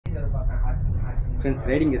Friends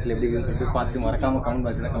riding கேஸில் எப்படி இருக்குன்னு சொல்லிட்டு பார்த்து மறக்காமல் கமெண்ட்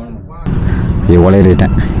பாக்ஸில் கமெண்ட் பண்ணுங்க.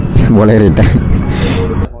 ஒளையிட்டேன்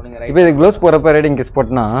இப்போ இது க்ளோஸ் போகிறப்ப ரைடிங் கேஸ்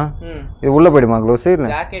போட்டனா இது உள்ளே போயிடுமா க்ளோஸ்? இல்லை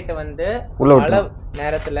ஜாக்கெட் வந்து உள்ள மழை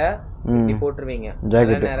நேரத்தில் இப்படி போட்டுருவீங்க.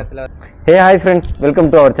 ஜாக்கெட் நேரத்தில் hey hi friends,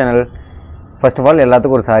 welcome to our channel. First of all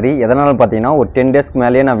எல்லாத்துக்கும் ஒரு சாரி. எதனால் பார்த்தீங்கன்னா ஒரு 10 டேஸ்க்கு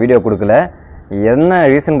மேலேயே நான் வீடியோ கொடுக்கல. என்ன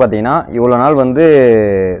ரீசன் பார்த்தீங்கன்னா இவ்வளோ நாள் வந்து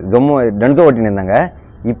டென்சோ ஓட்டின்னு இருந்தாங்க.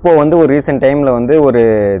 இப்போது வந்து ஒரு ரீசெண்ட் டைமில் வந்து ஒரு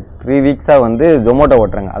 3 வீக்ஸாக வந்து ஜொமோட்டோ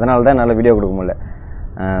ஓட்டுறாங்க. அதனால தான் என்னால் வீடியோ கொடுக்க முடியல.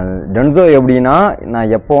 டென்சோ எப்படின்னா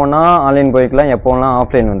நான் எப்போ வேணால் ஆன்லைன் போய்க்கலாம், எப்போ வேணால்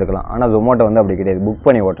ஆஃப்லைன் வந்துக்கலாம். ஆனால் ஜொமோட்டோ வந்து அப்படி கிடையாது, புக்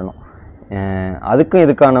பண்ணி ஓட்டணும். அதுக்கும்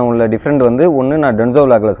இதுக்கான உள்ள டிஃப்ரெண்ட் வந்து ஒன்று நான் டென்சோ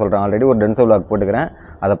விளாகில் சொல்கிறேன். ஆல்ரெடி ஒரு டென்சோ விளாக் போட்டுக்கிறேன்,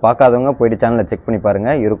 அதை பார்க்காதவங்க போய்ட்டு சேனலில் செக் பண்ணி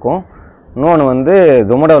பாருங்கள், இருக்கும். இன்னொன்று வந்து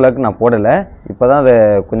ஜொமோட்டோ விளாக் நான் போடலை, இப்போ தான் அதை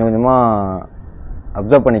கொஞ்சம் கொஞ்சமாக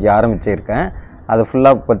அப்சர்வ் பண்ணிக்க ஆரம்பிச்சிருக்கேன். அதை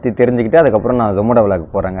ஃபுல்லாக பற்றி தெரிஞ்சுக்கிட்டு அதுக்கப்புறம் நான் ஜொமோட்டோ விளாக்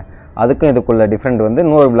போகிறேங்க. அதுக்கும் இதுக்குள்ள டிஃப்ரெண்ட் வந்து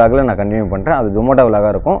இன்னொரு விளாகில் நான் கண்டினியூ பண்ணுறேன். அது ஜொமோட்டோ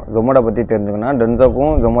விளாகாக இருக்கும். ஜொமோட்டோ பற்றி தெரிஞ்சுக்கணும்னா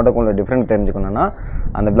டென்சோக்கும் ஜொமோட்டோக்கும் உள்ள டிஃப்ரெண்ட் தெரிஞ்சுக்கணுன்னா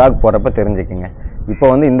அந்த விளாக் போகிறப்ப தெரிஞ்சுக்கிங்க. இப்போ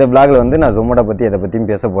வந்து இந்த விளாகில் வந்து நான் ஜொமோட்டோ பற்றி எதை பற்றியும்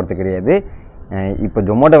பேச போகிறது கிடையாது. இப்போ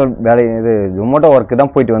ஜொமோட்டோ வேலை இது ஜொமோட்டோ ஒர்க்கு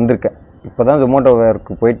தான் போயிட்டு வந்திருக்கேன். இப்போ தான் ஜொமோட்டோ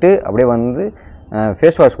ஒர்க்கு போயிட்டு அப்படியே வந்து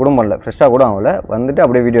ஃபேஸ் வாஷ் கூட பண்ணல, ஃப்ரெஷ்ஷாக கூட ஆகல, வந்துட்டு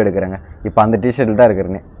அப்படியே வீடியோ எடுக்கிறேங்க. இப்போ அந்த டிஷர்ட் தான்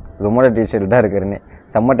இருக்கிறேனே, ஜொமோட்டோ டிஷர்ட் தான் இருக்கிறேனே.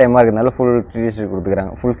 சம்மர் டைமாக இருக்கிறதுனால ஃபுல் டிஷர்ட்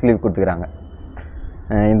கொடுத்துக்கிறாங்க, ஃபுல் ஸ்லீவ் கொடுத்துக்கிறாங்க.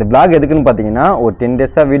 இந்த பிளாக் எதுக்குன்னு பார்த்தீங்கன்னா ஒரு 10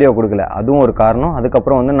 டேஸாக வீடியோ கொடுக்கல, அதுவும் ஒரு காரணம்.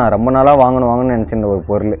 அதுக்கப்புறம் வந்து நான் ரொம்ப நாளாக வாங்கணும்னு நினச்சிருந்த ஒரு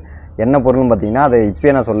பொருள். என்ன பொருள்னு பார்த்தீங்கன்னா அதை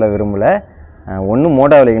இப்போயே நான் சொல்ல விரும்பலை. ஒன்று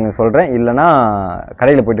மோட்டோ விலைக்கு சொல்கிறேன், இல்லைனா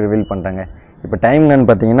கடையில் போய்ட்டு ரிவீல் பண்ணுறேங்க. இப்போ டைம் என்னன்னு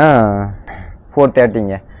பார்த்தீங்கன்னா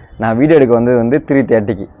 4:30ங்க. நான் வீடியோ எடுக்க வந்து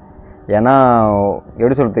 3:30க்கு. ஏன்னா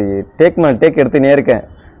எப்படி சொல்கிறது, டேக் மேலே டேக் எடுத்துனே இருக்கேன்,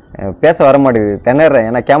 பேச வர மாட்டேங்குது, திணறேன்.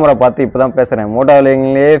 ஏன்னா கேமரா பார்த்து இப்போ தான் பேசுகிறேன். மோட்டோ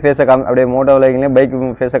விலைங்களே ஃபேஸை அப்படியே மோட்டோ விலைங்களே பைக்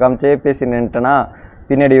ஃபேஸை காமிச்சே பேசி நின்ட்டேன்னா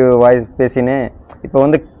பின்னாடி வாய்ஸ் பேசினே. இப்போ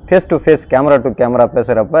வந்து face to face camera to camera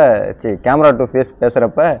பேசுகிறப்ப கேமரா டு ஃபேஸ்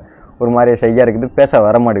பேசுகிறப்ப ஒரு மாதிரி ஷையாக இருக்குது, பேச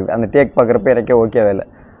வர மாட்டேங்குது. அந்த டேக் பார்க்குறப்ப எனக்கே ஓகேவே இல்லை.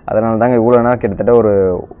 அதனால தாங்க இவ்வளோ நேரம் கிட்டத்தட்ட ஒரு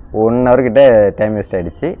 1 hour கிட்ட டைம் வேஸ்ட்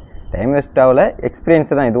ஆகிடுச்சு. டைம் வேஸ்ட் ஆகல,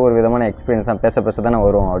 எக்ஸ்பீரியன்ஸ் தான். இது ஒரு விதமான எக்ஸ்பீரியன்ஸ் தான், பேச பேச தானே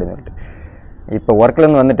வரும் அப்படின்னு சொல்லிட்டு. இப்போ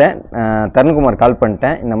ஒர்க்லேருந்து வந்துட்டேன். தருண்குமார் கால்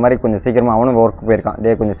பண்ணிட்டேன், இந்த மாதிரி கொஞ்சம் சீக்கிரமாக அவனும் ஒர்க் போயிருக்கான்.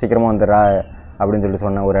 கொஞ்சம் சீக்கிரமாக வந்துடுறா அப்படின்னு சொல்லிட்டு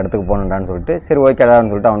சொன்னேன், ஒரு இடத்துக்கு போகணுன்றான்னு சொல்லிட்டு. சரி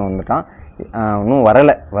ஓகேடான்னு சொல்லிட்டு அவனும் வந்துட்டான். இன்னும்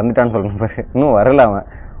வரலை, வந்துட்டான்னு சொல்லணும் பாரு, இன்னும் வரலை. அவன்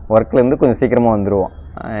ஒர்க்லேருந்து கொஞ்சம் சீக்கிரமாக வந்துடுவான்.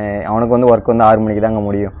 அவனுக்கு வந்து ஒர்க் வந்து 6 மணிக்கு தாங்க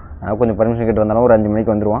முடியும். நான் கொஞ்சம் பர்மிஷன் கிட்ட வந்தாலும் ஒரு 5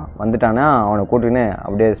 மணிக்கு வந்துடுவான். வந்துட்டானா அவனை கூட்டின்னு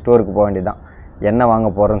அப்படியே ஸ்டோருக்கு போக வேண்டியது தான். என்ன வாங்க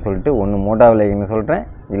போகிறேன்னு சொல்லிட்டு ஒன்று மோட்டோ விலைன்னு சொல்கிறேன்,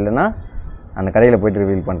 இல்லைனா அந்த கடையில் போய்ட்டு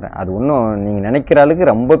ரிவீல் பண்ணுறேன். அது ஒன்றும் நீங்கள் நினைக்கிற அளவுக்கு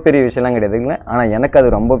ரொம்ப பெரிய விஷயம்லாம் கிடையாதுங்களே, ஆனால் எனக்கு அது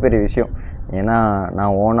ரொம்ப பெரிய விஷயம். ஏன்னா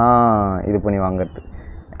நான் ஓனாக இது பண்ணி வாங்குறது.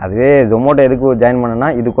 அதுவே ஜொமோட்டோ எதுக்கு ஜாயின் பண்ணேன்னா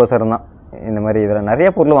இதுக்கோசரம் தான். இந்த மாதிரி இதில் நிறைய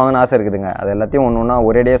பொருள் வாங்கின ஆசை இருக்குதுங்க. அது எல்லாத்தையும் ஒன்று ஒன்றா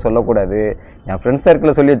ஒரேடியாக சொல்லக்கூடாது. என் ஃப்ரெண்ட்ஸ்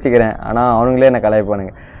சர்க்கிளில் சொல்லி வச்சுக்கிறேன், ஆனால் அவனுங்களே என்னை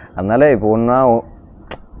கலாய்ப்பானுங்க. அதனால் இப்போ ஒன்றா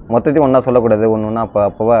மொத்தத்தையும் ஒன்றா சொல்லக்கூடாது, ஒன்று ஒன்றா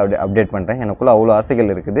அப்போவா அப்டேட் பண்ணுறேன். எனக்குள்ளே அவ்வளோ ஆசைகள்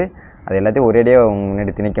இருக்குது, அது எல்லாத்தையும் ஒரேடியாக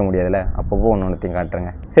முன்னாடி திணிக்க முடியாதுல்ல, அப்பப்போ ஒன்றையும்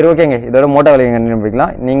காட்டுறேங்க. சரி ஓகேங்க, இதோட மோட்டோ விலையை கண்டினியூ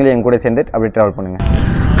பண்ணிக்கலாம். நீங்களே என் கூட சேர்ந்து அப்படியே ட்ராவல் பண்ணுங்கள்.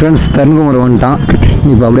 ஃப்ரெண்ட்ஸ் தருண்குமார் வந்துட்டான்.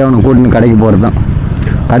 இப்போ அப்படியே அவனை கூட்டின்னு கடைக்கு போகிறது தான்.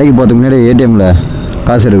 கடைக்கு போகிறதுக்கு முன்னாடி ஏடிஎம்மில்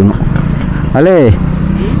காசு எடுக்கணும். அலே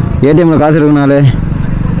ஏடிஎம்மில் காசு எடுக்கணாலே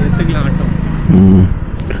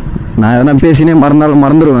நான் எதனா பேசினே மறந்தாலும்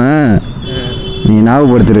மறந்துடுவேன், நீ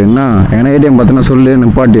ஞாபகப்படுத்துறேன்னா எங்கன்னா ஏடிஎம் பார்த்தோன்னா சொல்லு,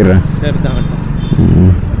 நிப்பாட்டிடுறேன்.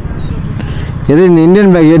 எது இந்த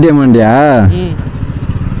இந்தியன் பேங்க் ஏடிஎம் வேண்டியா?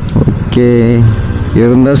 ஓகே,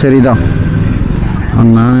 இருந்தால் சரிதான்.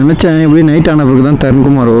 நான் நினச்சேன் இப்படி நைட் ஆன பிறகு தான்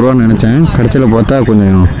தருண்குமார் வருவான்னு நினச்சேன். கடைசியில் பார்த்தா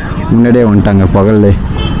கொஞ்சம் முன்னாடியே வந்துட்டாங்க பகல்லே.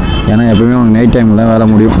 ஏன்னா எப்பவுமே அவங்க நைட் டைமில் தான் வேலை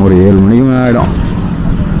முடியும், ஒரு 7 மணிக்கு மேலே ஆகிடும்.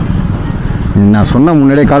 நான் சொன்ன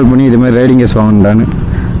முன்னாடியே கால் பண்ணி இதுமாதிரி ரைடிங் கேஸ் வாங்கிட்டான்னு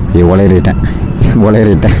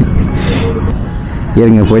உளையிட்டேன்.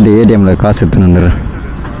 ஏறுங்க போய்ட்டு ஏடிஎம்மில் காசு எடுத்துன்னு வந்துடுறேன்.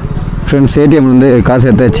 ஃப்ரெண்ட்ஸ் ஏடிஎம்லேருந்து காசு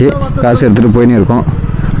எடுத்தாச்சு. காசு எடுத்துகிட்டு போயின்னு இருக்கோம்.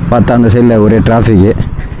 பார்த்தா அந்த சைடில் ஒரே டிராஃபிக்கு.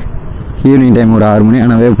 ஈவினிங் டைம் ஒரு 6 மணி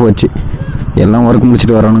ஆனவே போச்சு. எல்லாம் ஒர்க்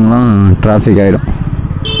முடிச்சுட்டு வரவனுங்களாம் டிராஃபிக் ஆகிடும்.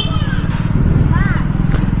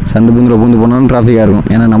 சந்து பூந்து போனாலும் டிராஃபிக்காக இருக்கும்.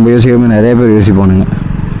 ஏன்னா நம்ம யோசிக்காம நிறைய பேர் யோசிப்பானுங்க.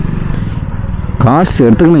 காசு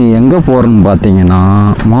எடுத்துக்கணும் எங்கே போகிறேன்னு பார்த்தீங்கன்னா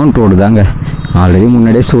மவுண்ட் ரோடு தாங்க. ஆல்ரெடி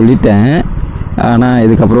முன்னாடியே சொல்லிட்டேன், ஆனால்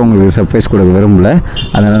இதுக்கப்புறம் உங்களுக்கு சர்ப்ரைஸ் கொடுக்க விரும்பலை,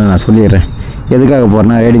 அதனால் நான் சொல்லிடுறேன். எதுக்காக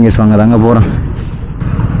போகிறேன்னா ரைடிங் கேஸ் வாங்க தாங்க போகிறேன்.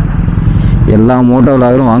 எல்லா மோட்டோ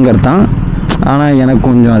விளாகரும் வாங்கிறது தான், ஆனால் எனக்கு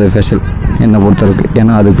கொஞ்சம் அது ஸ்பெஷல் என்னை பொறுத்தவரைக்கு.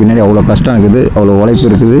 ஏன்னா அதுக்கு பின்னாடி அவ்வளோ கஷ்டம் இருக்குது, அவ்வளோ உழைப்பு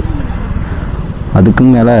இருக்குது.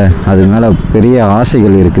 அதுக்கும் மேலே அது மேலே பெரிய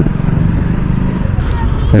ஆசைகள் இருக்குது.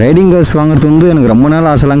 ரைடிங் கேஸ் வாங்குறது வந்து எனக்கு ரொம்ப நாள்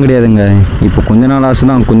ஆசைலாம் கிடையாதுங்க. இப்போ கொஞ்ச நாள் ஆசை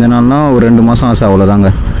தான். கொஞ்ச நாள்னால் ஒரு 2 மாதம் ஆசை, அவ்வளோதாங்க.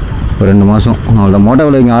 ஒரு 2 மாதம் அவ்வளோ. மோட்டோ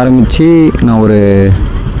விலைக்கு ஆரம்பித்து நான் ஒரு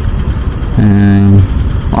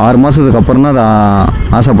 6 மாதத்துக்கு அப்புறம் தான் அதை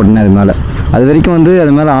ஆசைப்பட்டேன் அது மேலே. அது வரைக்கும் வந்து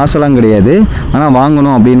அது மேலே ஆசைலாம் கிடையாது. ஆனால்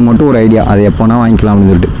வாங்கணும் அப்படின்னு மட்டும் ஒரு ஐடியா, அது எப்போனா வாங்கிக்கலாம்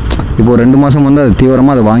அப்படின்னு சொல்லிட்டு. இப்போ 2 மாதம் வந்து அது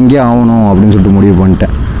தீவிரமாக அதை வாங்கியே ஆகணும் அப்படின்னு சொல்லிட்டு முடிவு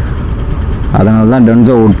பண்ணிட்டேன். அதனால தான்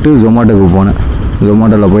டென்ஸோ விட்டு ஜொமேட்டோக்கு போனேன்.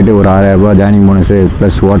 ஜொமேட்டோவில் போய்ட்டு ஒரு 6000 ரூபா ஜாயினிங் போனஸு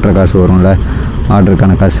ப்ளஸ் ஓட்டுற காசு வரும்ல,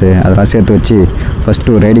 ஆர்டருக்கான காசு, அதெல்லாம் சேர்த்து வச்சு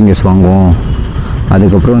ஃபஸ்ட்டு ஒரு ரைடிங் கேஸ் வாங்குவோம்,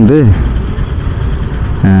 அதுக்கப்புறம் வந்து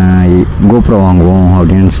கோப்ரோ வாங்குவோம்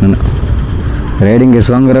அப்படின்னு சொன்னேன். ரைடிங்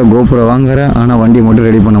கேஸ் வாங்குற, கோப்ரோ வாங்குற, ஆனால் வண்டி மட்டும்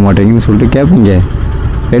ரெடி பண்ண மாட்டேங்கன்னு சொல்லிட்டு கேட்பீங்க.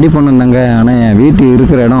 ரெடி பண்ணிருந்தாங்க, ஆனால் என் வீட்டு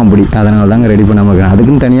இருக்கிற இடம் அப்படி, அதனால தாங்க ரெடி பண்ணாமல் இருக்கிறேன்.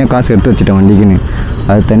 அதுக்குன்னு தனியாக காசு எடுத்து வச்சுட்டேன் வண்டிக்குன்னு,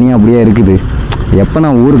 அது தனியாக அப்படியே இருக்குது. எப்போ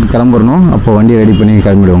நான் ஊருக்கு கிளம்புறனோ அப்போ வண்டியை ரெடி பண்ணி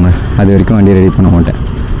கிளம்பிடுவாங்க. அது வரைக்கும் வண்டியை ரெடி பண்ண மாட்டேன்.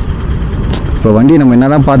 இப்போ வண்டியை நம்ம என்ன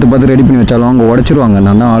தான் பார்த்து ரெடி பண்ணி வச்சாலும் அவங்க உடச்சிருவாங்க.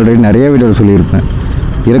 நான் தான் ஆல்ரெடி நிறைய வீடியோவில் சொல்லியிருப்பேன்,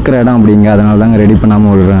 இருக்கிற இடம் அப்படிங்க, அதனால தாங்க ரெடி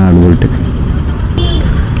பண்ணாமல் விடுறேன் அப்படின்னு சொல்லிட்டு.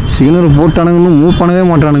 சிக்னல் போட்டானுங்கன்னு மூவ் பண்ணவே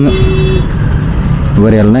மாட்டானுங்க.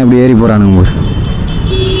 இவர் எல்லாம் இப்படி ஏறி போகிறானுங்க.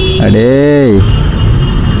 அடே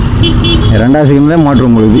 2வது சிக்னலே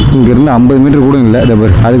மாற்றம் பொழுது இங்கேருந்து 50 மீட்டர் கூட இல்லை, அதை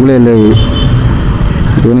பாரு அதுக்குள்ளே இல்லை.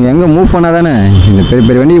 இவனுக்கு எங்கே மூவ் பண்ணால் தானே, இந்த பெரிய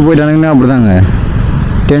பெரிய வண்டிக்கு போயிட்டானுங்கன்னா அப்படி தாங்க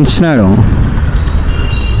டென்ஷன் ஆகிடும்.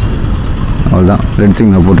 அவ்வளோதான், ரெட்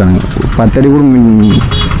சிக்னல் போட்டானுங்க. 10 அடி கூட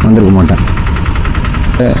வந்திருக்க மாட்டேன்.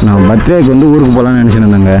 நான் பர்த்டேக்கு வந்து ஊருக்கு போகலான்னு நினச்சின்னு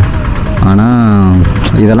இருந்தேங்க. ஆனால்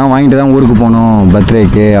இதெல்லாம் வாங்கிட்டு தான் ஊருக்கு போகணும்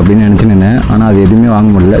பர்த்டேக்கு அப்படின்னு நினச்சின்னு இருந்தேன். ஆனால் அது எதுவுமே வாங்க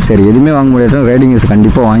முடியல. சரி, எதுவுமே வாங்க முடியாட்டும் ரைடிங் கேஸ்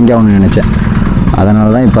கண்டிப்பாக வாங்கி ஆகணும்னு நினச்சேன். அதனால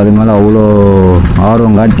தான் இப்போ அது மேலே அவ்வளோ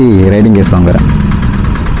ஆர்வம் காட்டி ரைடிங் கேஸ் வாங்குகிறேன்.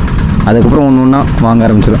 அதுக்கப்புறம் ஒன்று ஒன்றா வாங்க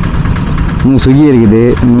ஆரம்பிச்சிடும். இன்னும் ஸ்விக்கி இருக்குது,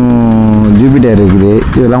 இன்னும் ஜூபிட்டர் இருக்குது,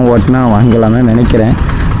 இதெல்லாம் ஓட்டினா வாங்கலாம்னு நினைக்கிறேன்.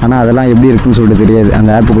 ஆனால் அதெல்லாம் எப்படி இருக்குன்னு சொல்லிட்டு தெரியாது.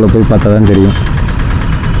 அந்த ஆப்புக்குள்ளே போய் பார்த்தா தான் தெரியும்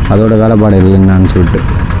அதோட வேலைப்பாடு இல்லைன்னு சொல்லிட்டு.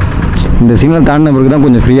 இந்த சிக்னல் தாண்டின பிறகு தான்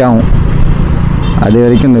கொஞ்சம் ஃப்ரீயாகும். அது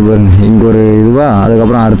வரைக்கும் இந்த பாருங்க, இங்கே ஒரு இதுவாக,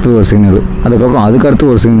 அதுக்கப்புறம் அடுத்து ஒரு சிக்னல், அதுக்கப்புறம் அதுக்கு அடுத்து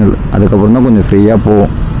ஒரு சிக்னல், அதுக்கப்புறம் தான் கொஞ்சம் ஃப்ரீயாக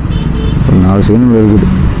போகும். ஒரு 4 சிக்னல் இருக்குது.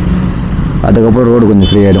 அதுக்கப்புறம் ரோடு கொஞ்சம்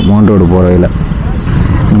ஃப்ரீ ஆகிடும். மவுண்ட் ரோடு போகிற வழியில்.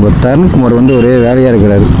 நம்ம தருண்குமார் வந்து ஒரே வேலையாக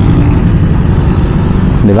இருக்கிறாரு.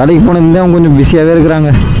 இந்த வேலைக்கு போனதுலேருந்தே அவங்க கொஞ்சம் பிஸியாகவே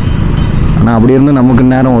இருக்கிறாங்க. ஆனால் அப்படி இருந்து நமக்கு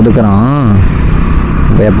நேரம் ஒதுக்குறான்.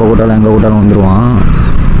 இப்போ எப்போ கூட்டாலும் எங்கே கூட்டாலும் வந்துடுவான்.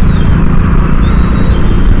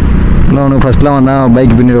 இல்லை அவனுக்கு ஃபஸ்ட்லாம் வந்தால்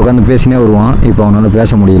பைக் பின்னாடி உட்காந்து பேசினே வருவான். இப்போ அவனால்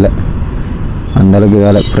பேச முடியல, அந்தளவுக்கு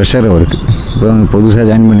வேலை ப்ரெஷர் அவருக்கு. இப்போ அவன் புதுசாக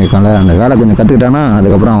ஜாயின் பண்ணியிருக்கான்ல, அந்த வேலை கொஞ்சம் கற்றுக்கிட்டானா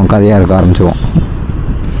அதுக்கப்புறம் அவன் கதையாக இருக்க ஆரம்பிச்சிடுவான்.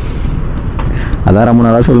 அதான் ரொம்ப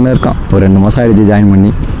நாளாக சொல்லினே இருக்கான். ஒரு 2 மாதம் ஆகிடுச்சு ஜாயின்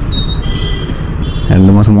பண்ணி.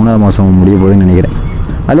 2 மாதம் 3வது மாதம் முடிய போகுதுன்னு நினைக்கிறேன்.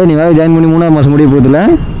 அல்ல, நீ வேலைக்கு ஜாயின் பண்ணி 3வது மாதம் முடிய போகுதுல்ல?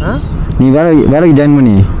 நீ வேலைக்கு ஜாயின்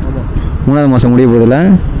பண்ணி 3வது மாதம் முடிய போகுதுல்ல?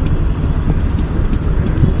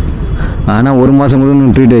 ஆனால் 1 மாதம் கூட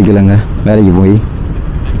இன்னும் ட்ரீட் வைக்கலைங்க. வேலைக்கு போய்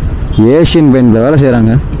ஏஷியன் பெயிண்டில் வேலை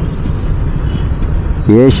செய்கிறாங்க.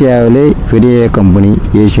 ஏஷியாவிலே பெரிய கம்பெனி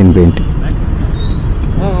ஏஷியன் பெயிண்ட்.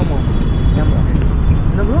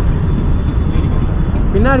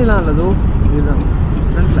 பின்னாடிலாம் இல்லதோ, இதுதான்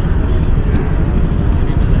ஃப்ரண்ட்ல.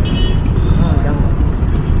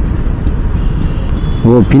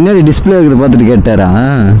 ஓ, பின்னாடி டிஸ்பிளே இருக்குது பார்த்துட்டு கேட்டாரா?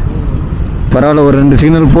 பரவாயில்ல, ஒரு 2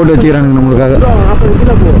 சிக்னல் போட்டு வச்சுக்கிறானுங்க நம்மளுக்காக.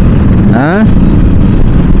 ஆ,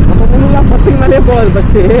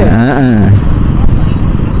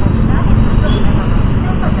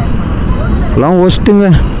 ஃபுல்லாக ஒஸ்ட்டுங்க.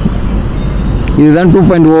 இதுதான்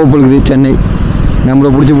 2.0 போகுது சென்னை. நம்மளை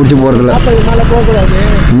பிடிச்சி போகிறதில்ல.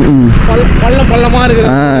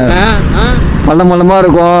 பள்ளமாக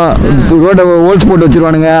இருக்கும். ரோட்டை ஹோல்ஸ் போட்டு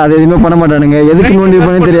வச்சுருவானுங்க. அது எதுவுமே பண்ண மாட்டானுங்க. எதுக்கு நோண்டி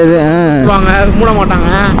பண்ணி தெரியாது. மூட மாட்டாங்க.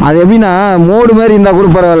 அது எப்படின்னா மோடு மாதிரி இருந்தால் கூட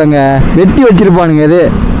பரவாயில்லைங்க, வெட்டி வச்சுருப்பானுங்க. இது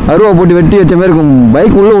அருவா போட்டு வெட்டி வச்ச மாதிரி இருக்கும்.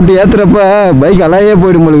 பைக் உள்ளே விட்டு ஏற்றுறப்ப பைக் அலையே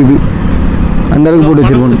போயிடும் பொழுது, அந்த அளவுக்கு போட்டு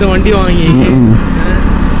வச்சுருப்பாங்க வண்டி வாங்கி.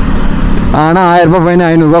 ஆனால் 1000 ரூபாய் ஃபைனு,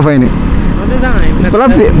 500 ரூபாய் ஃபைனு.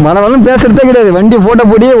 இப்போலாம் மழை பேசுகிறதே கிடையாது. வண்டி ஃபோட்டோ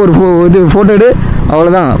போடி, ஒரு இது ஃபோட்டோ எடு,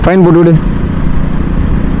 அவ்வளோதான், ஃபைன் போட்டு விடு.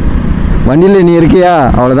 வண்டியில் நீ இருக்கியா,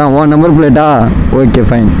 அவ்வளோதான், ஓ நம்பர் பிளேட்டா, ஓகே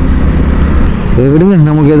ஃபைன். சரி விடுங்க,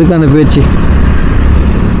 நமக்கு எதுக்கு அந்த பேச்சு.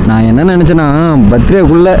 நான் என்ன நினச்சேன்னா,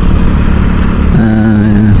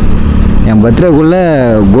 என் பர்த்டேக்குள்ளே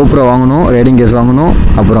கோப்ரோ வாங்கணும், ரைடிங் கேஸ் வாங்கணும்,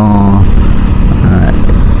 அப்புறம்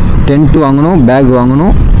டென்ட் வாங்கணும், பேக்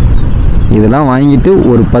வாங்கணும். இதெல்லாம் வாங்கிட்டு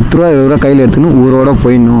ஒரு 10 ரூபா 20 ரூபா கையில் எடுத்துன்னு ஊரோட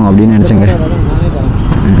போயிடணும் அப்படின்னு நினச்சேங்க.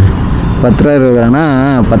 10 ரூபா 20 ரூபானா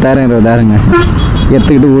 10,000 20,000ங்க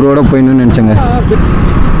எடுத்துக்கிட்டு ஊரோட போயிடணும்னு நினச்சேங்க.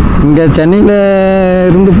 இங்கே சென்னையில்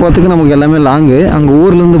இருந்து போகிறதுக்கு நமக்கு எல்லாமே லாங்கு. அங்கே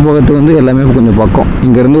ஊர்லேருந்து போகிறதுக்கு வந்து எல்லாமே கொஞ்சம் பக்கம்.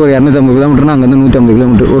 இங்கேருந்து ஒரு 250 கிலோமீட்டர்னா அங்கேருந்து 150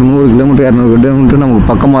 கிலோமீட்டர், ஒரு 100 கிலோமீட்டர் 200 கிலோமீட்டர் நமக்கு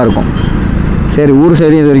பக்கமாக இருக்கும். சரி, ஊர்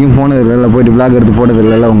சைடு இது வரைக்கும் போனது இல்லைல்ல, போயிட்டு விளாக் எடுத்து போட்டது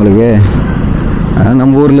இல்லைல்ல உங்களுக்கு.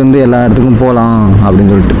 நம்ம ஊர்லேருந்து எல்லா இடத்துக்கும் போகலாம்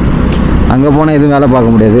அப்படின்னு சொல்லிட்டு. அங்கே போனால் எதுவும் வேலை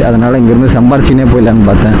பார்க்க முடியாது. அதனால் இங்கேருந்து சம்பாரிச்சினே போயிடலான்னு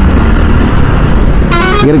பார்த்தேன்.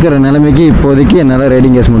 இருக்கிற நிலைமைக்கு இப்போதைக்கு என்னால்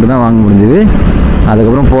ரைடிங் கேஸ் மட்டும் தான் வாங்க முடிஞ்சுது.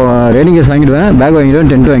 அதுக்கப்புறம் ரைடிங் கேஸ் வாங்கிடுவேன், பேக் வாங்கிடுவேன்,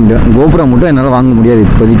 டென்ட் வாங்கிடுவேன். கோபுரம் மட்டும் என்னால் வாங்க முடியாது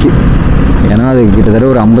இப்போதைக்கு. ஏன்னா அது கிட்டத்தட்ட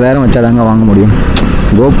ஒரு 50,000 வச்சாதாங்க வாங்க முடியும்.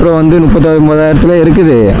 கோபுரம் வந்து 39,000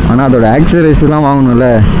 இருக்குது. ஆனால் அதோட ஆக்சசரிஸ்லாம் வாங்கணும்ல.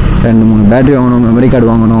 2-3 பேட்டரி வாங்கணும், மெமரி கார்டு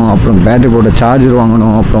வாங்கணும், அப்புறம் பேட்டரி போட்ட சார்ஜர்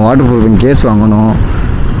வாங்கணும், அப்புறம் வாட்டர் ப்ரூஃபிங் கேஸ் வாங்கணும்,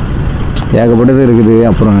 ஏகப்பட்டது இருக்குது.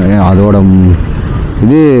 அப்புறம் அதோட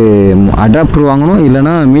இது அடாப்டர் வாங்கணும்,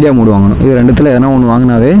 இல்லைனா மீடியா மோடு வாங்கணும். இது ரெண்டுத்தில் எதனா ஒன்று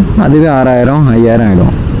வாங்கினாவே அதுவே 6,000 5,000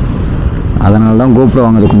 ஆகிடும். அதனால தான் கோபுரம்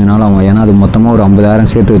வாங்குறது கொஞ்சம் நாள் ஆகும். ஏன்னா அது மொத்தமாக ஒரு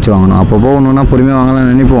 50,000 சேர்த்து வச்சு வாங்கணும். அப்போ போகணுன்னா பொறுமையாக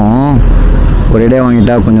வாங்கலாம்னு நினைப்போம். ஒரேடியாக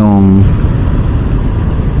வாங்கிட்டா கொஞ்சம்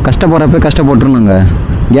கஷ்டப்படுறப்ப கஷ்டப்பட்டுருணுங்க.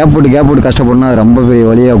 கேப் போட்டு கஷ்டப்படணும். அது ரொம்ப பெரிய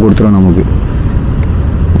வழியாக கொடுத்துரும் நமக்கு.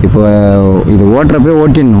 இப்போ இது ஓட்டுறப்பே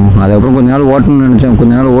ஓட்டிடணும். அதுக்கப்புறம் கொஞ்ச நாள் ஓட்டணும்னு நினச்சோம்.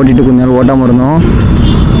 கொஞ்ச நாள் ஓட்டிட்டு கொஞ்ச நாள் ஓட்டாமல் இருந்தோம்.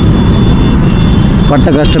 பட்ட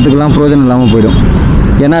கஷ்டத்துக்கெல்லாம் பிரயோஜனம் இல்லாமல் போயிடும்.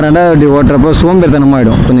 ஏன்னா 2வது வாட்டி ஓட்டுறப்போ சோம்பேறித்தனமாக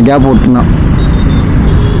ஆகிடும் கொஞ்சம் கேப் ஓட்டுனா.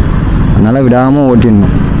 அதனால் விடாமல்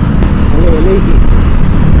ஓட்டிடணும்.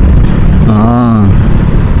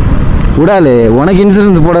 விடாலே உனக்கு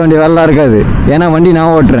இன்சூரன்ஸ் போட வேண்டிய வேலைலாம் இருக்காது. ஏன்னா வண்டி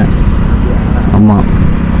நான் ஓட்டுறேன். ஆமாம்,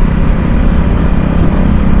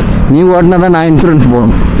 நீ ஓட்டினா தான் நான் இன்சூரன்ஸ்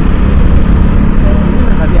போடணும்.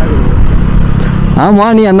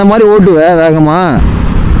 ஆமாம், நீ அந்த மாதிரி ஓட்டுவ வேகமா.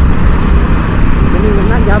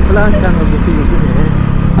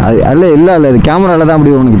 அது இல்லை அது கேமராவில் தான்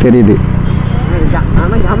அப்படி உனக்கு தெரியுது.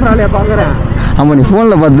 ஆமாம், நீ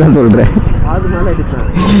ஃபோனில் பார்த்து தான் சொல்கிறேன்.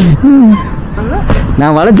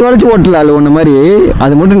 நான் வளைச்சு ஓட்டல. அது ஒன்று மாதிரி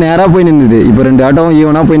அது மட்டும் நேராக போய் நின்றுது. இப்போ 2 ஆட்டோவும்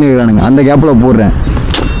ஈவனாக போய் நிற்கிறானுங்க. அந்த கேப்பில் போடுறேன்.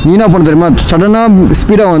 நீ என்ன பண்ண தெரியுமா, சடனாக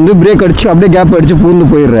ஸ்பீடாக வந்து பிரேக் அடித்து அப்படியே கேப் அடித்து பூந்து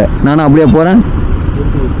போயிடுறேன். நானும் அப்படியே போகிறேன்.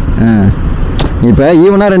 இப்போ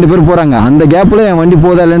ஈவனாக 2 பேர் போகிறாங்க. அந்த கேப்பில் என் வண்டி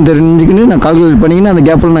போதா இல்லைன்னு தெரிஞ்சுக்கின்னு நான் கால்குலேட் பண்ணிக்கின்னு அந்த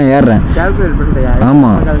கேப்பில் நான் ஏறுறேன்.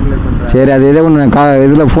 ஆமாம், சரி, அது எதோ ஒன்று நான்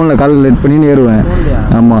இதில் ஃபோனில் கால்குலேட் பண்ணின்னு ஏறுவேன்.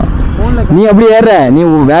 ஆமாம், நீ அப்படியே ஏற, நீ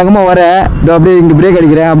வேகமாக வர, இதோ அப்படியே இங்கே பிரேக்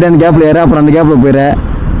அடிக்கிறேன், அப்படியே அந்த கேப்பில் ஏற, அப்புறம் அந்த கேப்பில் போயிடுற.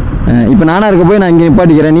 இப்போ நானாக இருக்க போய் நான் இங்கே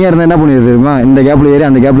நிப்பாட்டிக்கிறேன். நீ இருந்தால் என்ன பண்ணிடுறது தெரியுமா, இந்த கேப்பில் ஏறி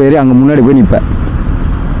அந்த கேப்பில் ஏறி அங்கே முன்னாடி போய் நிற்பேன்.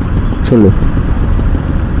 சொல்லு.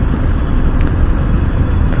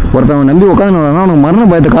 ஒருத்தவன் நம்பி உட்காந்துனா அவனுக்கு மரண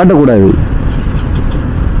பயத்தை காட்டக்கூடாது.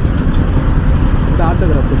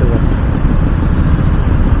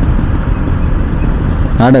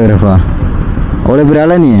 ஆட்டோகிராஃபா அவ்வளோ பெரிய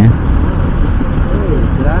ஆளா நீ?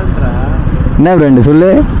 என்ன பிராண்டு சொல்லு?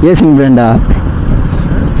 ஏசியன் பிராண்டா?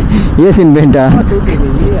 ஏசியன் பெயிண்டா?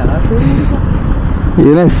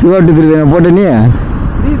 இதெல்லாம் சிவாட்டு திருவிழா போட்ட நீ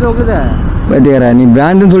பார்த்தியாரா? நீ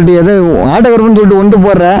பிராண்டுன்னு சொல்லிட்டு எதோ ஆட்டோகிராஃபர்னு சொல்லிட்டு ஒன்று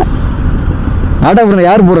போடுற. ஆட்டோகிராஃபர்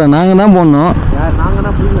யார் போடுற? நாங்கள் தான் போடணும்.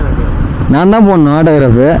 நான் தான் போடணும்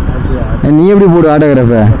ஆட்டோகிராஃபு. நீ எப்படி போடு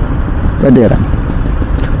ஆட்டோகிராஃபை? பார்த்தியாரா?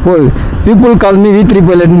 போ, பீப்புள் கால் மீ V3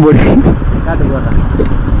 பைலட்னு போடு.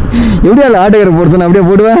 எப்படியா ஆட்டோகிராஃப் போடுறேன் அப்படியே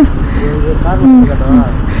போடுவேன்.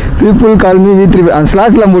 பீப்புள் கால் மீ V3 அந்த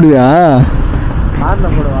ஸ்லாஸ்லாம் போடுவியா?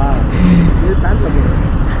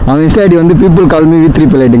 அவன் இன்ஸ்டா ஐடி வந்து பீப்புள் கால் மீ V3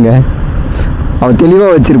 பைலட்டுங்க. அவன்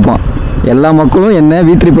தெளிவாக வச்சுருப்பான். எல்லா மக்களும் என்ன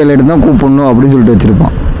V3 பைலட் தான் கூப்பிடணும் அப்படின்னு சொல்லிட்டு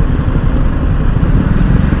வச்சுருப்பான்.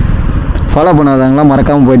 ஃபாலோ பண்ணாதவங்களாம்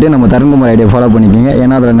மறக்காமல் போய்ட்டு நம்ம தருண்குமார் ஐடியா ஃபாலோ பண்ணிக்கோங்க.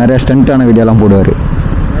 ஏன்னா அதில் நிறைய ஸ்டண்ட்டான வீடியோலாம் போடுவார்.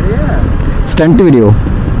 ஸ்டண்ட் வீடியோ,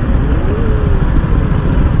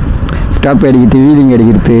 ஸ்டாப் அடிக்கிறது, வீலிங்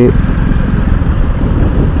அடிக்கிறது.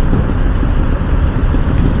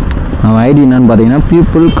 அவன் ஐடி என்னன்னு பார்த்தீங்கன்னா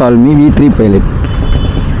people call me V3 pilot.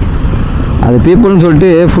 அது பீப்புள்னு சொல்லிட்டு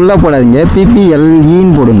ஃபுல்லாக போடாதீங்க,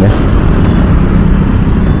 PPLEன்னு போடுங்க.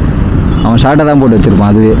 அவன் ஷார்ட்டாக தான் போட்டு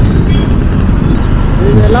வச்சுருப்பான். அதுவே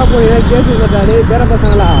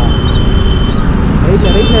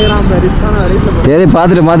சரி,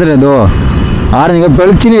 பார்த்துட்டு ஏதோ ஆரஞ்சுங்க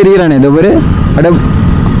பெளிச்சின்னு எரிக்கிறானே ஏதோ பேர். அட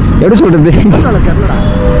எப்படி சொல்கிறது?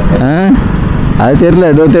 அது தெரில,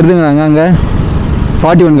 ஏதோ தெரிதுங்க. அங்கே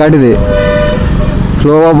 41 காட்டுது.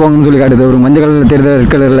 ஸ்லோவாக போங்கன்னு சொல்லி காட்டுது. ஒரு மஞ்சள் கலரில் தெரியுது,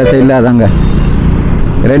 ரெட் கலரில் சைடில். அதாங்க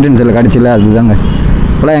ரைட் ஹேண்ட் சைடில் காட்டுச்சில்ல, அதுதாங்க.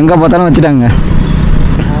 இப்போலாம் எங்கே பார்த்தாலும் வச்சுட்டாங்க.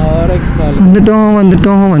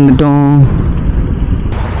 வந்துட்டோம்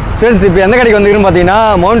ஃப்ரெண்ட்ஸ். இப்போ எந்த கடைக்கு வந்துக்கிறேன்னு பார்த்தீங்கன்னா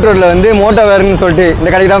மவுண்ட் ரோட்டில் வந்து மோட்டோவேர்னு சொல்லிட்டு இந்த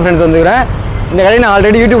கடைக்கு தான் ஃப்ரெண்ட்ஸ் வந்துக்கிறேன். இந்த கடையை நான்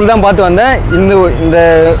ஆல்ரெடி யூடியூப்பில் தான் பார்த்து வந்தேன்.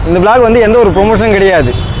 இந்த vlog வந்து எந்த ஒரு ப்ரொமோஷனும்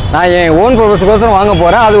கிடையாது. நான் என் ஓன் ப்ரொமோஷனுக்கோசரம் வாங்க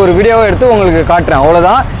போகிறேன். அது ஒரு வீடியோவை எடுத்து உங்களுக்கு காட்டுறேன்,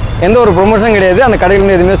 அவ்வளோதான். எந்த ஒரு ப்ரொமோஷனும் கிடையாது. அந்த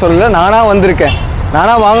கடையிலேருந்து எதுவுமே சொல்லலை. நானாக வந்திருக்கேன்,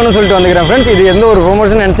 நானாக வாங்கணும்னு சொல்லிட்டு வந்துக்கிறேன் ஃப்ரெண்ட்ஸ். இது எந்த ஒரு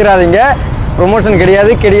ப்ரொமோஷன் நினச்சிடாதீங்க. ப்ரொமோஷன்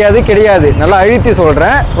கிடையாது. நல்லா அழுத்தி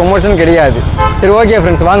சொல்கிறேன், ப்ரொமோஷன் கிடையாது. சரி, ஓகே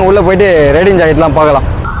ஃப்ரெண்ட்ஸ், வாங்க உள்ளே போயிட்டு ரைடிங் ஜாக்கெட்லாம் பார்க்கலாம்.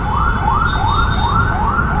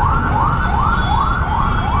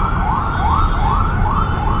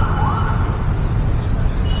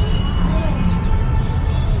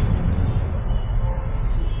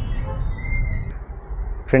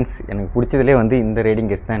 ஃப்ரெண்ட்ஸ் எனக்கு பிடிச்சதுலேயே வந்து இந்த ரைடிங்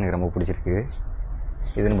கேஸ் தான் எனக்கு ரொம்ப பிடிச்சிருக்கு.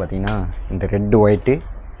 இதுன்னு பார்த்தீங்கன்னா இந்த red white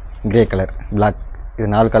grey colour black இது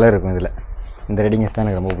 4 கலர் இருக்கும். இதில் இந்த ரைடிங் கேஸ் தான்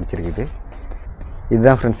எனக்கு ரொம்ப பிடிச்சிருக்குது.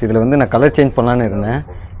 இதுதான் ஃப்ரெண்ட்ஸ். இதில் வந்து நான் கலர் சேஞ்ச் பண்ணலான்னு இருந்தேன்.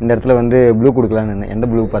 இந்த இடத்துல வந்து ப்ளூ கொடுக்கலான்னு இருந்தேன். எந்த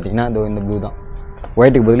ப்ளூ பார்த்தீங்கன்னா இதோ இந்த ப்ளூ தான்.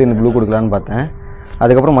 ஒயிட்டுக்கு பதில் இந்த ப்ளூ கொடுக்கலான்னு பார்த்தேன்.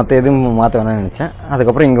 அதுக்கப்புறம் மற்ற எதுவும் மாற்ற வேணாம்னு நினச்சேன்.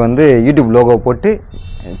 அதுக்கப்புறம் இங்கே வந்து யூடியூப் லோகோ போட்டு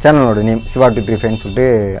சேனலோட நேம் சிவா 235 சொல்லிட்டு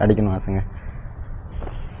அடிக்கணும் ஆசைங்க.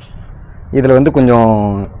 இதில் வந்து கொஞ்சம்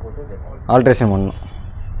ஆல்ட்ரேஷன் பண்ணணும்.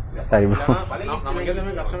 சாரி ப்ரோ,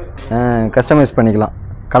 கஸ்டமைஸ் பண்ணிக்கலாம்.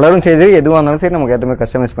 கலரும் சரி எதுவாக இருந்தாலும் சரி நமக்கு ஏற்ற மாதிரி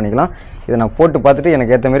கஸ்டமைஸ் பண்ணிக்கலாம். இதை நான் போட்டு பார்த்துட்டு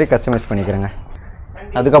எனக்கு ஏற்ற மாதிரி கஸ்டமைஸ் பண்ணிக்கிறேங்க.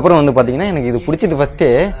 அதுக்கப்புறம் வந்து பார்த்திங்கன்னா எனக்கு இது பிடிச்சது ஃபஸ்ட்டு.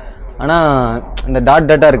 ஆனால் இந்த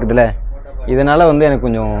டாட்டாக இருக்குதுல்ல, இதனால் வந்து எனக்கு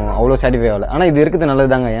கொஞ்சம் அவ்வளோ சாட்டிஸ்ஃபை ஆகலை. ஆனால் இது இருக்குது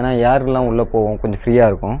நல்லது தாங்க. ஏன்னா யாரெல்லாம் உள்ளே போவோம் கொஞ்சம்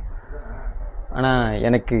ஃப்ரீயாக இருக்கும். ஆனால்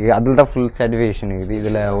எனக்கு அதில் தான் ஃபுல் சாட்டிஸ்ஃபேக்ஷன் இருக்குது.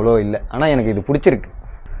 இதில் அவ்வளோ இல்லை. ஆனால் எனக்கு இது பிடிச்சிருக்கு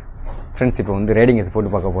ஃப்ரெண்ட்ஸ். இப்போ வந்து ரைடிங் கேஸ் போட்டு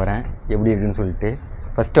பார்க்க போகிறேன் எப்படி இருக்குதுன்னு சொல்லிட்டு.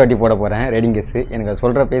 ஃபஸ்ட்டு வாட்டி போட போகிறேன் ரைடிங் கேஸு. எனக்கு அது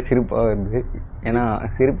சொல்கிறப்பே சிரிப்பாக வருது. ஏன்னா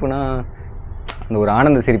சிரிப்புனா அந்த ஒரு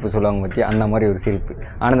ஆனந்த சிரிப்பு சொல்லுவாங்க பற்றி, அந்த மாதிரி ஒரு சிரிப்பு.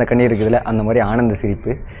 ஆனந்த கண்ணீர் இருக்குதுல்ல, அந்த மாதிரி ஆனந்த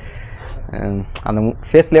சிரிப்பு. அந்த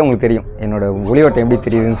ஃபேஸ்லேயே உங்களுக்கு தெரியும் என்னோடய ஒளிவட்டம் எப்படி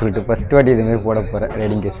தெரியுதுன்னு சொல்லிட்டு. ஃபஸ்ட்டு வாட்டி இதுமாரி போட போகிறேன்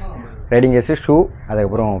ரைடிங் கேஸு ஷூ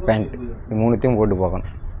அதுக்கப்புறம் பேண்ட், இது 3த்தையும் போட்டு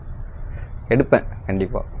பார்க்கணும். எடுப்பேன்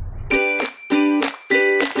கண்டிப்பாக.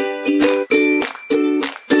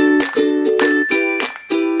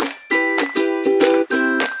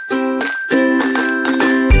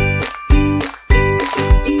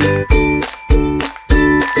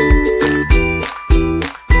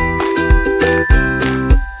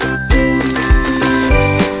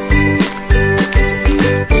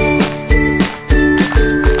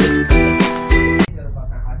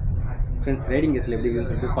 ஃப்ரெண்ட்ஸ் ரைடிங் கேஸில் எப்படி இருக்குன்னு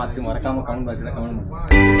சொல்லிட்டு பார்த்து மறக்காமல் கமெண்ட் பாக்ஸில் கமெண்ட்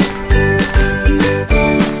பண்ணுங்க.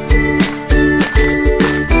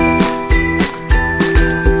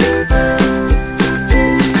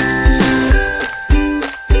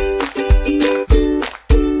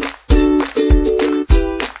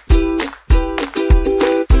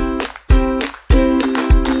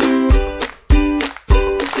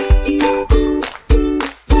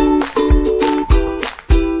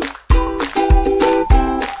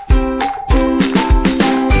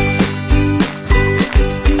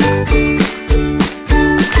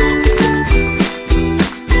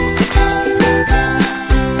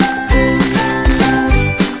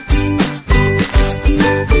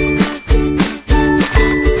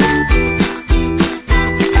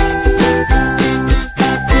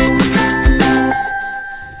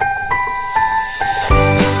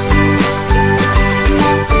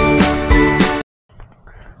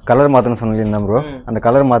 கலர் மாற்றணும் சொன்னீங்கன்னா ப்ரோ, அந்த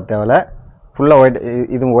கலர் மாற்ற தேவையில்ல. ஃபுல்லாக ஒயிட்,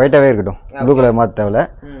 இது ஒயிட்டாகவே இருக்கட்டும். ப்ளூ கலர் மாற்ற தேவையில்ல.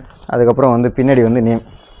 அதுக்கப்புறம் வந்து பின்னாடி வந்து நேம்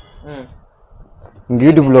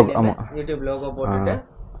யூடியூப் லோகோ. ஆமாம், யூடியூப் லோகோ போட்டுட்டு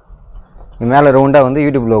மேலே ரவுண்டாக வந்து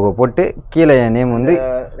யூடியூப் லோகோ போட்டு கீழே என் நேம் வந்து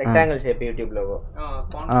rectangle shape YouTube logo.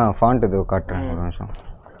 Font இது காட்டுறேன் ஒரு நிமிஷம்.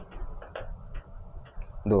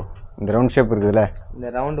 இதோ இந்த ரவுண்ட் ஷேப் இருக்குதுல்ல, இந்த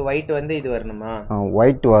ரவுண்ட் ஒயிட் வந்து இது வரணுமா?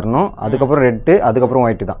 ஒயிட் வரணும். அதுக்கப்புறம் ரெட்டு, அதுக்கப்புறம்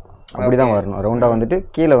ஒயிட்டு தான். அப்படி தான் வரணும். ரவுண்டாக வந்துட்டு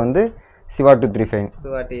கீழே வந்து சிவா 235.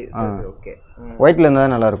 ஓகே, ஒயிட்ல இருந்தால்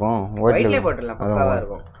தான் நல்லாயிருக்கும். ஒயிட்லேயே போட்டுடலாம், பக்காவாக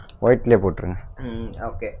இருக்கும். ஒயிட்லேயே போட்டுருங்க.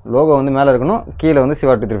 ஓகே, லோகோ வந்து மேலே இருக்கணும், கீழே வந்து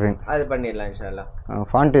சிவா 235. அது பண்ணிடலாம் இன்ஷால்லா.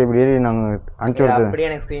 ஃபாண்ட் இப்படி நாங்கள் அனுப்பிச்சி விட்டு அப்படியே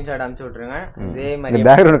எனக்கு ஸ்க்ரீன்ஷாட் அனுப்பிச்சி விட்ருங்க. இதே மாதிரி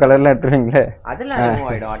பேக்ரவுண்ட் கலர்லாம் எடுத்துருவீங்களே, அதெல்லாம் ரிமூவ்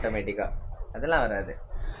ஆகிடும் ஆட்டோமேட்டிக்காக. அதெல்லாம் வராது.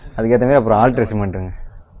 அதுக்கேற்ற மாதிரி அப்புறம் ஆல்ட்ரேஷன் பண்ணுறேங்க.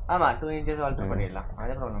 ஆமாம், 2 இன்ச்சஸ் ஆல்ட்ரு பண்ணிடலாம்.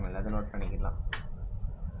 அது ப்ராப்ளம் இல்லை, அதை நோட் பண்ணிக்கலாம்.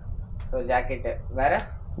 ஸோ ஜாக்கெட்டு வேறு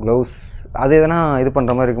க்ளவுஸ் அது எதனா இது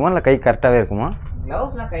பண்ணுற மாதிரி இருக்குமா, இல்லை கை கரெக்டாகவே இருக்குமா?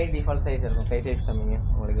 க்ளவுஸ்லாம் கை டிஃபால்ட் சைஸ் இருக்கும். கை சைஸ் கம்மிங்க.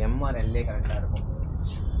 உங்களுக்கு எம்ஆர் எல்லே கரெக்டாக இருக்கும்.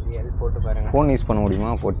 எல் போட்டு பாருங்கள். ஃபோன் யூஸ் பண்ண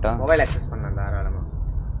முடியுமா போட்டால்? மொபைல் ஆக்சஸ் பண்ணலாம் தாராளமாக.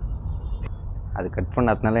 அது கட்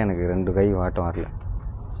பண்ணாதனால எனக்கு 2 கை வாட்டம் வரல.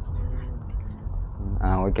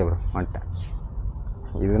 ஓகே ப்ரோ, மாட்டேன்.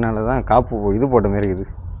 இதனால தான் காப்பு இது போட்ட மாதிரி இருக்குது.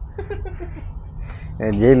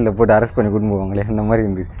 ஜெயிலில் போட்டு அரெஸ்ட் பண்ணி கூட்டின்னு போவாங்களே அந்த மாதிரி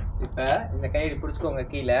இருந்துச்சு. இப்போ இந்த கையடி பிடிச்சிக்கோங்க.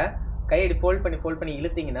 கீழே கையடி ஃபோல்ட் பண்ணி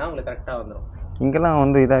இழுத்தீங்கன்னா உங்களுக்கு கரெக்டாக வந்துடும். இங்கெல்லாம்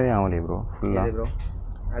வந்து இதாகவே ஆகலையே ப்ரோ, ஃபுல்லாக ப்ரோ.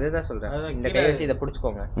 அதுதான் சொல்கிறேன். இந்த கையை வச்சு இதை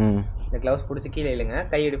பிடிச்சிக்கோங்க. இந்த க்ளவுஸ் பிடிச்சி கீழே இல்லைங்க,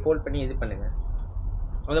 கையடி ஃபோல்ட் பண்ணி இது பண்ணுங்க.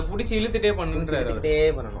 அதை பிடிச்சி இழுத்துட்டே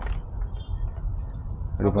பண்ணணும்.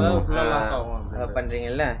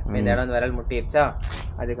 பண்ணுறீங்கல்ல, இந்த இடம் வந்து விரல் முட்டிடுச்சா,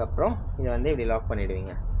 அதுக்கப்புறம் இதை வந்து இப்படி லாக்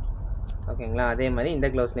பண்ணிவிடுவீங்க. ஓகேங்களா? அதே மாதிரி இந்த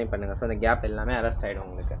க்ளவுஸ்லேயும் பண்ணுங்கள். ஸோ அந்த கேப் எல்லாமே அரெஸ்ட் ஆகிடும்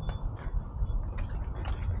உங்களுக்கு.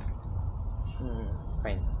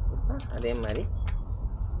 ஃபைன். அதே மாதிரி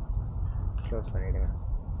க்ளோஸ் பண்ணிவிடுங்க.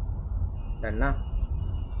 டன்னா?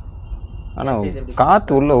 ஆனால்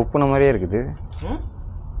காற்று உள்ள உப்புன மாதிரியே இருக்குது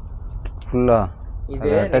ஃபுல்லாக. இது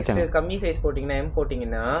நெக்ஸ்ட் கம்மி சைஸ் போட்டிங்கன்னா M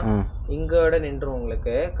போட்டிங்கன்னா இங்கோட நின்றும்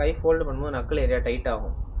உங்களுக்கு. கை ஃபோல்டு பண்ணும்போது நக்கல் ஏரியா டைட்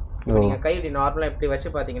ஆகும். நீங்க கை இப்படி நார்மலா இப்படி வச்சு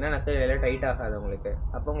பாத்தீங்கன்னா நக்கல் ஏரியா டைட் ஆகாது உங்களுக்கு.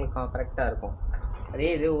 அப்போ உங்களுக்கு கரெக்டா இருக்கும். அதே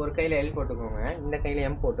இது ஒரு கையில L போட்டுக்கோங்க, இந்த கையில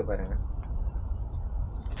M போட்டு பாருங்க.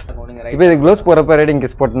 இப்போ இது க்ளோஸ் போறப்ப ரைடிங்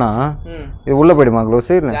கேஸ் போட்டனா இது உள்ள போய்டுமா க்ளோஸ்?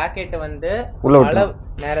 இல்ல ஜாக்கெட் வந்து உள்ள மழை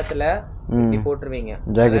நேரத்துல இப்படி போட்டுருவீங்க.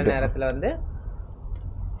 ஜாக்கெட் நேரத்துல வந்து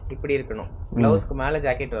இப்படி இருக்கணும். க்ளவுஸ்க்கு மேல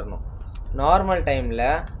ஜாக்கெட் வரணும். நார்மல் டைம்ல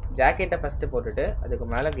ஜாக்கெட்டை ஃபர்ஸ்ட் போட்டுட்டு அதுக்கு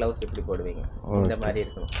மேல க்ளவுஸ் இப்படி போடுவீங்க. இந்த மாதிரி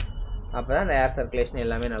இருக்கணும். அப்பதான் அந்த ஏர் சர்க்குலேஷன்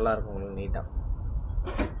எல்லாமே நல்லா இருக்கும் உங்களுக்கு நீட்டா.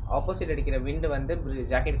 ஆப்போசிட் அடிக்கிற விண்ட் வந்து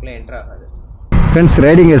ஜாக்கெட்டுக்குள்ள என்டர் ஆகாது. ஃப்ரெண்ட்ஸ்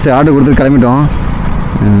ரைடிங் கேஸ் ஆர்டர் கொடுத்து கிளம்பிட்டோம்.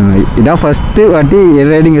 இதான் ஃபஸ்ட்டு வாட்டி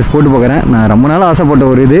ரைடிங் கேஸ் போட்டு பார்க்குறேன். நான் ரொம்ப நாள் ஆசைப்பட்ட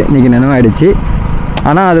ஒரு இது இன்றைக்கி நினைவாயிடுச்சு.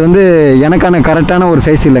 ஆனால் அது வந்து எனக்கான கரெக்டான ஒரு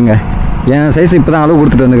சைஸ் இல்லைங்க. என் சைஸ் இப்போ தான் அளவு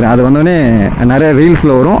கொடுத்துட்டு வந்துக்கிறேன். அது வந்தோடனே நிறைய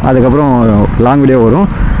ரீல்ஸில் வரும், அதுக்கப்புறம் லாங் வீடியோ வரும்.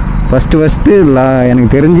 ஃபஸ்ட்டு எனக்கு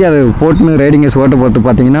தெரிஞ்சு அது போட்டுன்னு ரைடிங் கேஸ் ஓட்ட போட்டு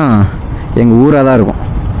பார்த்தீங்கன்னா எங்கள் ஊராக தான் இருக்கும்.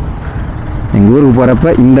 எங்கள் ஊருக்கு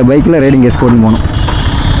போகிறப்ப இந்த பைக்கில் ரைடிங் கேஸ் போட்டுன்னு போகணும்.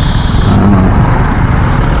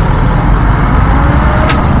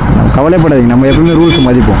 கவலைப்படாதீங்க, நம்ம எப்பவுமே ரூல்ஸ்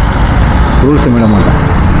மதிப்போம், ரூல்ஸை விட மாட்டோம்.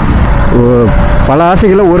 பல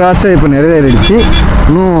ஆசைகளில் ஒரு ஆசை இப்போ நிறைவேறிடுச்சு.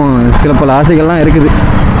 இன்னும் சில பல ஆசைகள்லாம் இருக்குது.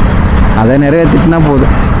 அதை நிறைவேற்றிட்டுனா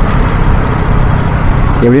போதும்.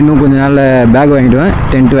 எப்படின்னு கொஞ்சம் நாளில் பேக் வாங்கிடுவேன்,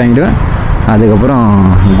 டென்ட் வாங்கிடுவேன். அதுக்கப்புறம்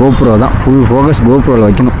கோப்ரோ தான் ஃபுல் ஃபோக்கஸ் கோப்ரோவில்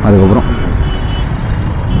வைக்கணும். அதுக்கப்புறம்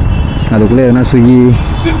அதுக்குள்ளே எதுனா ஸ்விக்கி,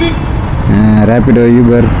 ரேப்பிடோ,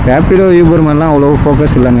 யூபர் மாதிரிலாம் அவ்வளோ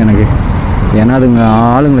ஃபோக்கஸ் இல்லைங்க எனக்கு. ஏன்னா அதுங்க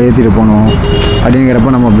ஆளுங்களை ஏற்றிட்டு போகணும்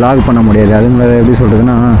அப்படிங்கிறப்ப நம்ம பிளாக் பண்ண முடியாது. அதுங்களை எப்படி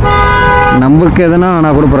சொல்கிறதுன்னா, நமக்கு எதுனா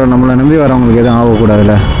ஆனால் கூட பரவாயில்ல, நம்மளை நம்பி வரவங்களுக்கு எதுவும்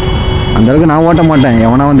ஆகக்கூடாதுல்ல. அந்தளவுக்கு நான் ஓட்ட மாட்டேன்.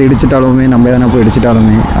 எவனா வந்து இடிச்சிட்டாலுமே, நம்ம எதனா போய்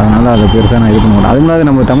இடிச்சிட்டாலுமே, அதனால் அதை பெருசாக நான் இது பண்ண மாட்டேன். அதுமாதிரி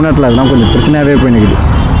நம்ம தமிழ்நாட்டில் அதெல்லாம் கொஞ்சம் பிரச்சனையாகவே போய் நிற்குது.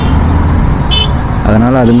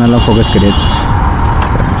 அதனால் அது மாதிரிலாம் ஃபோக்கஸ் கிடையாது.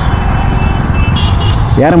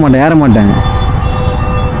 ஏற மாட்டேன்.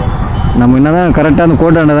 நம்ம என்ன தான் கரெக்டாக அந்த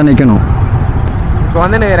கோட்டாண்ட தான் நிற்கணும். இப்போ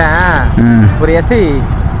வந்து ஒரு எஸ்ஐ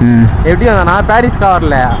எப்படி வந்தேன்னா பாரிஸ்க்கா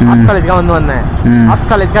வரல, ஆர்ட்ஸ் காலேஜ்க்காக வந்தேன். ஆர்ட்ஸ்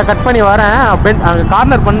காலேஜ்க்காக கட் பண்ணி வரேன், அங்கே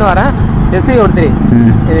கார்னர் பண்ணி வரேன். எஸ்ஐ ஒருத்தர்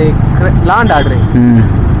இது லாண்ட் ஆர்டரு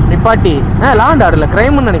நிப்பாட்டி, லாண்ட் ஆர்டர்ல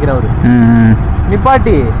கிரைம்னு நினைக்கிறேன் அவரு.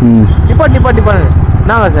 நிப்பாட்டி பாருங்க,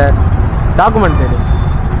 என்னங்க சார் டாக்குமெண்ட்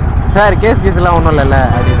சார், கேஸ் எல்லாம் ஒன்றும் இல்லைல்ல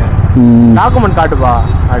அப்படின்னு. டாக்குமெண்ட் காட்டுப்பா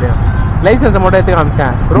அப்படின்னு லைசன்ஸை மட்டும் எடுத்து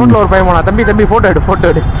காமிச்சேன். ரோட்ல ஒரு பையன் போனா, தம்பி ஃபோட்டோ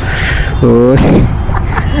எடு. ஓ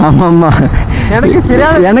ஆமாம்மா,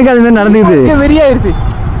 எனக்கு அது மாதிரி நடந்துக்குது. வெறியாயிருச்சு.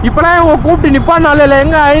 இப்பெல்லாம் இவங்க கூப்பிட்டு நிப்பாட்டினால இல்லை,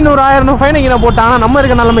 எங்க 500-1000 ஃபைன் இங்கே போட்டாங்க நம்ம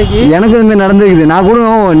இருக்க நிலைமைக்கு. எனக்கு அது மாதிரி நடந்துக்குது. நான் கூட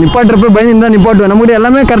நிப்பாட்டுறப்ப பயந்து தான் நிப்பாட்டுவேன். நம்மகிட்ட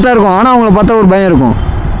எல்லாமே கரெக்டாக இருக்கும், ஆனால் அவங்கள பார்த்தா ஒரு பயம் இருக்கும்.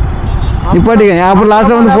 நிப்பாட்டிக்க அப்புறம்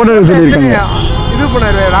லாஸ்ட்டாக வந்து ஃபோட்டோ எடுக்க சொல்லியிருக்காங்க. இது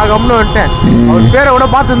பண்ணாரு, நான் கம்னு வந்துட்டேன். அவர் பேரை கூட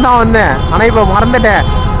பார்த்துட்டு தான் வந்தேன், ஆனால் இப்போ மறந்துட்டேன்.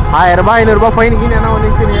 1000 500 ஃபைனுக்கு என்ன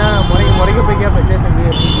வந்துச்சுங்க, முறைக்க போய் கேட்பேன்.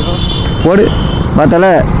 போடு பார்த்தால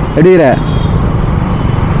எடுக்கிற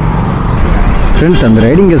ஃப்ரெண்ட்ஸ். அந்த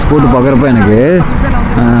ரைடிங் கேஸ் போட்டு பார்க்குறப்ப எனக்கு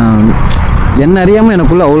என்ன அறியாமல்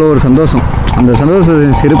எனக்குள்ளே அவ்வளோ ஒரு சந்தோஷம். அந்த சந்தோஷ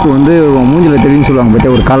சிரிப்பு வந்து மூஞ்சில் தெரியுன்னு சொல்லுவாங்க, பற்றி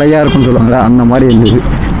ஒரு கலையாக இருக்குன்னு சொல்லுவாங்க, அந்த மாதிரி இருந்தது.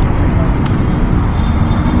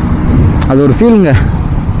 அது ஒரு ஃபீலுங்க,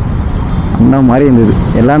 அந்த மாதிரி இருந்தது.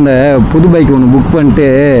 எல்லாம் அந்த புது பைக் ஒன்று புக் பண்ணிட்டு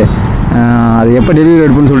அது எப்போ டெலிவரி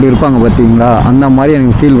எடுப்புன்னு சொல்லிட்டு இருப்பாங்க பார்த்தீங்களா, அந்த மாதிரி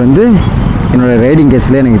எனக்கு ஃபீல் வந்து என்னோடய ரைடிங்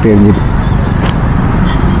கேஸ்லேயே எனக்கு தெரிஞ்சுது.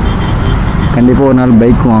 கண்டிப்பாக ஒரு நாள்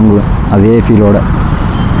பைக் வாங்குவேன் அதே ஃபீலோட.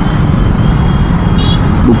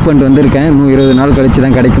 புக் பண்ணிட்டு வந்திருக்கேன். இன்னும் 20 நாள் கழித்து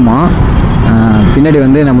தான் கிடைக்குமா. பின்னாடி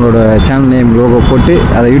வந்து நம்மளோட சேனல் நேம் லோகோ போட்டு,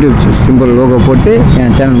 அதை யூடியூப் சிம்பிள் லோகோ போட்டு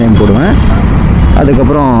என் சேனல் நேம் போடுவேன்.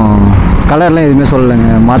 அதுக்கப்புறம் கலர்லாம் எதுவுமே சொல்லலைங்க,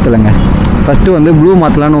 மாற்றலைங்க. ஃபஸ்ட்டு வந்து ப்ளூ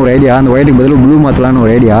மாற்றலான்னு ஒரு ஐடியா, அந்த ஒயிட்டுக்கு பதில் ப்ளூ மாற்றலான்னு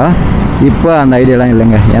ஒரு ஐடியா. இப்போ அந்த ஐடியாலாம்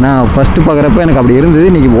இல்லைங்க. ஏன்னா ஃபஸ்ட்டு பார்க்குறப்ப எனக்கு அப்படி இருந்தது,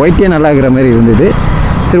 இன்றைக்கி ஒயிட்டே நல்லா இருக்கிற மாதிரி இருந்தது.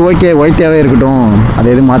 சரி ஓகே, ஒயிட்டாகவே இருக்கட்டும், அதை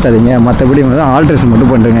எதுவும் மாற்றாதீங்க, மற்றபடி வந்து ஆல்ட்ரேஷன்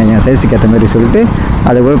மட்டும் பண்ணுறேங்க என் சைஸுக்கு ஏற்ற மாதிரி சொல்லிட்டு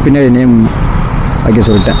அதுக்கு பின்னாடி நேம் வைக்க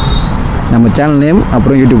சொல்லிட்டேன், நம்ம சேனல் நேம்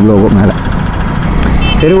அப்புறம் யூடியூப் லோகோ மேலே.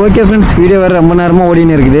 சரி ஓகே ஃப்ரெண்ட்ஸ், வீடியோ வேறு ரொம்ப நேரமாக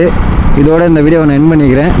ஓடின்னு இருக்குது. இதோட இந்த வீடியோவை நான் என்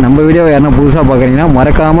பண்ணிக்கிறேன். நம்ம வீடியோவை யாருன்னா புதுசாக பார்க்குறீங்கன்னா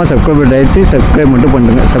மறக்காமல் சப்ஸ்கிரைப் மட்டும்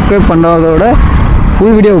பண்ணுங்கள். சப்ஸ்கிரைப் பண்ணுறதோட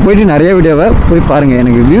ஃபுல் வீடியோவை போய்ட்டு நிறைய வீடியோவை போய் பாருங்கள்.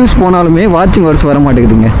 எனக்கு வியூஸ் போனாலுமே வாட்சிங் வர்ஸ் வர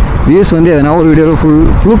மாட்டேங்குதுங்க. வியூஸ் வந்து எதனா ஒரு வீடியோவில்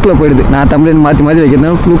ஃப்ளூக்கில் போயிடுது. நான் தமிழ் மாற்றி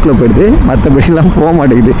வைக்கிறதுனால ஃப்ளூக்கில் போயிடுது, மற்றபடிலாம் போக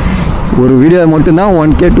மாட்டேங்குது. ஒரு வீடியோ மட்டும்தான்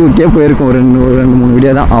 1K 2K போயிருக்கும், ஒரு 2-3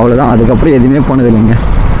 வீடியோ தான், அவ்வளோதான். அதுக்கப்புறம் எதுவுமே போனதில்லைங்க.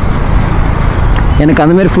 எனக்கு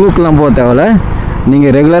அந்தமாரி ஃப்ளூக்கெலாம் போக தேவையில்ல.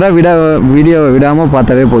 நீங்கள் ரெகுலராக வீடியோ விடாமல்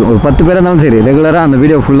பார்த்தாவே போதும். ஒரு 10 பேர் இருந்தாலும் சரி, ரெகுலராக அந்த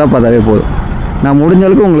வீடியோ ஃபுல்லாக பார்த்தாவே போதும். நான் முடிஞ்ச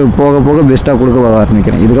அளவுக்கு உங்களுக்கு போக பெஸ்ட்டாக கொடுக்க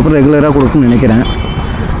ஆரம்பிக்கிறேன். இதுக்கப்புறம் ரெகுலராக கொடுக்குன்னு நினைக்கிறேன்.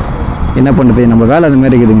 என்ன பண்ணுறது, நம்ம வேலை அது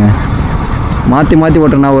மாதிரி இருக்குதுங்க. மாற்றி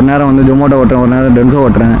ஓட்டுறேன்னா ஒரு நேரம் வந்து ஜொமோட்டோ ஓட்டுறேன், ஒரு நேரம் டென்சோ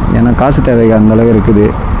ஓட்டுறேன். ஏன்னா காசு தேவை அந்தளவு இருக்குது.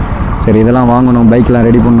 சரி இதெல்லாம் வாங்கணும், பைக்கெலாம்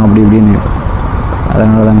ரெடி பண்ணணும் அப்படி இப்படின்னு.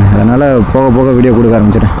 அதனால் போக போக வீடியோ கொடுக்க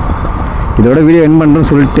ஆரம்பிச்சிட்டேன். இதோட வீடியோ என் பண்ணுறேன்னு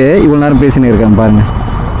சொல்லிட்டு இவ்வளோ நேரம் பேசினு இருக்கேன் பாருங்கள்.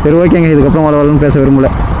 சரி ஓகேங்க, இதுக்கப்புறம் வளவலன்னு பேச விரும்பல.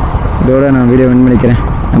 இதோட நான் வீடியோ என் பண்ணிக்கிறேன்.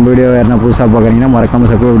 நம்ம வீடியோ யாருன்னா புதுசாக பார்க்குறீங்கன்னா மறக்காமல்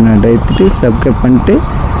சப்ஸ்கிரைப் பண்ணிட்டு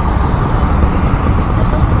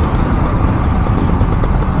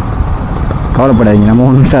கவலைப்படாதீங்க, நம்ம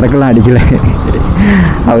ஒன்றும் சரக்கெல்லாம் அடிக்கலை.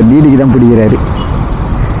 அவர் டிடிக்கு தான் பிடிக்கிறாரு.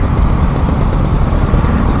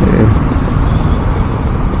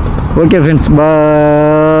 ஓகே ஃப்ரெண்ட்ஸ், பாய்.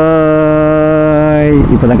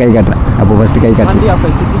 இப்போ தான் கை காட்டுறேன், அப்போ ஃபஸ்ட்டு கை காட்டுறேன்.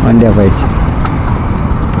 வண்டி ஆஃப் ஆகிடுச்சு.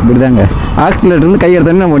 இப்படி தாங்க, ஆக்சிலேட்டர்லேருந்து கை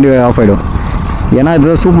எடுத்தோன்னே நம்ம வண்டி ஆஃப் ஆகிடும். ஏன்னா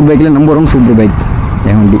இதுதான் சூப்பர் பைக்கில் நம்பர் 1 சூப்பர் பைக்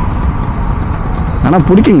என் வண்டி. ஆனால்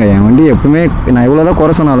பிடிக்குங்க என் வண்டி எப்பவுமே. நான் எவ்வளோ தான்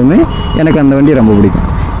குறை சொன்னாலுமே எனக்கு அந்த வண்டி ரொம்ப பிடிக்கும்.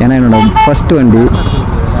 ஏன்னா என்னோடய ஃபஸ்ட்டு வண்டி.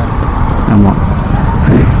 ஆமாம்,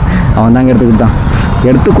 அவன் தாங்க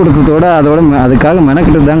எடுத்து கொடுத்ததோட அதுக்காக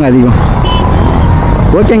மெனக்கிட்டது தாங்க அதிகம்.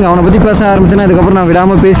 ஓகேங்க, அவனை பற்றி பேச ஆரம்பிச்சேன்னா இதுக்கப்புறம் நான்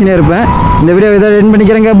விடாமல் பேசினே இருப்பேன். இந்த வீடியோ இதை எண்ட்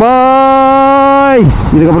பண்ணிக்கிறேங்க. பாய்.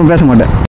 இதுக்கப்புறம் பேச மாட்டேன்.